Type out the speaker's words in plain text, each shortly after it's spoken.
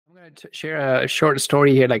I'm going to share a short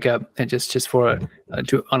story here, like just for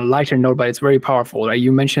to on a lighter note, but it's very powerful. Right?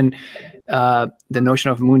 You mentioned the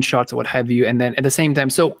notion of moonshots or what have you, and then at the same time,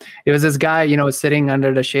 so there was this guy, sitting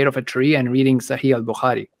under the shade of a tree and reading Sahih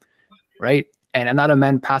al-Bukhari, right? And another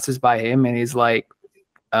man passes by him, and he's like,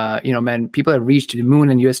 man, people have reached the moon,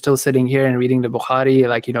 and you're still sitting here and reading the Bukhari,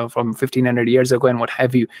 like from 1500 years ago, and what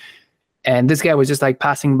have you. And this guy was just like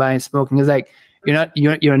passing by and smoking. He's like,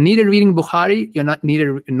 you're neither reading Bukhari,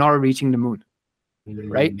 you're nor reaching the moon,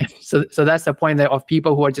 right? So that's the point of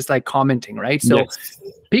people who are just like commenting, right? So yes.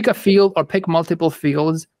 Pick a field or pick multiple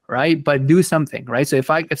fields, right? But do something, right? So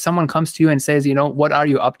if someone comes to you and says, what are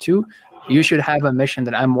you up to? You should have a mission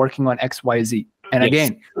that I'm working on X, Y, Z. And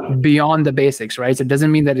again, beyond the basics, right? So it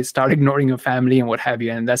doesn't mean that you start ignoring your family and what have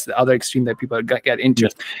you. And that's the other extreme that people get into.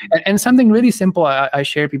 Yes. And something really simple I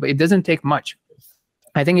share people, it doesn't take much.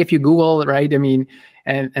 I think if you Google, right,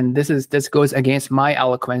 and this goes against my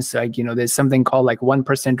eloquence, like, there's something called like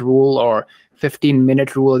 1% rule or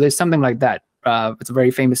 15-minute rule. There's something like that. It's a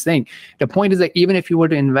very famous thing. The point is that even if you were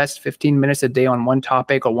to invest 15 minutes a day on one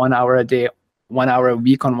topic or 1 hour a day, 1 hour a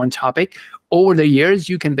week on one topic, over the years,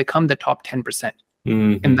 you can become the top 10%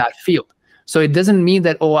 in that field. So it doesn't mean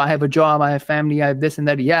that, I have a job, I have family, I have this and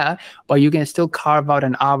that. Yeah, but you can still carve out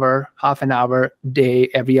an hour, half an hour, day,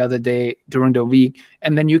 every other day during the week.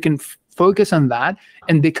 And then you can focus on that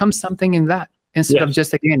and become something in that instead of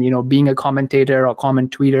just, again, being a commentator or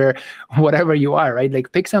comment tweeter, whatever you are, right?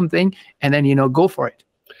 Like pick something and then, go for it.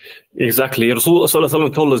 Exactly.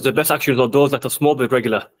 Rasulullah told us the best actions are those that are small but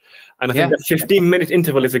regular. And I think that 15-minute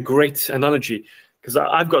interval is a great analogy because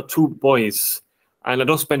I've got 2 boys. And I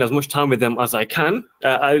don't spend as much time with them as I can,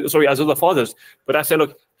 as other fathers. But I say,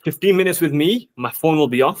 look, 15 minutes with me, my phone will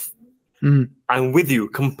be off. I'm with you,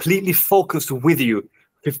 completely focused with you.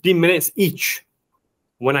 15 minutes each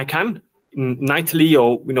when I can, nightly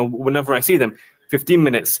or whenever I see them, 15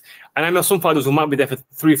 minutes. And I know some fathers who might be there for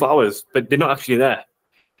 3 or 4 hours, but they're not actually there.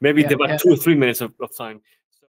 Maybe they've got 2 or 3 minutes of time.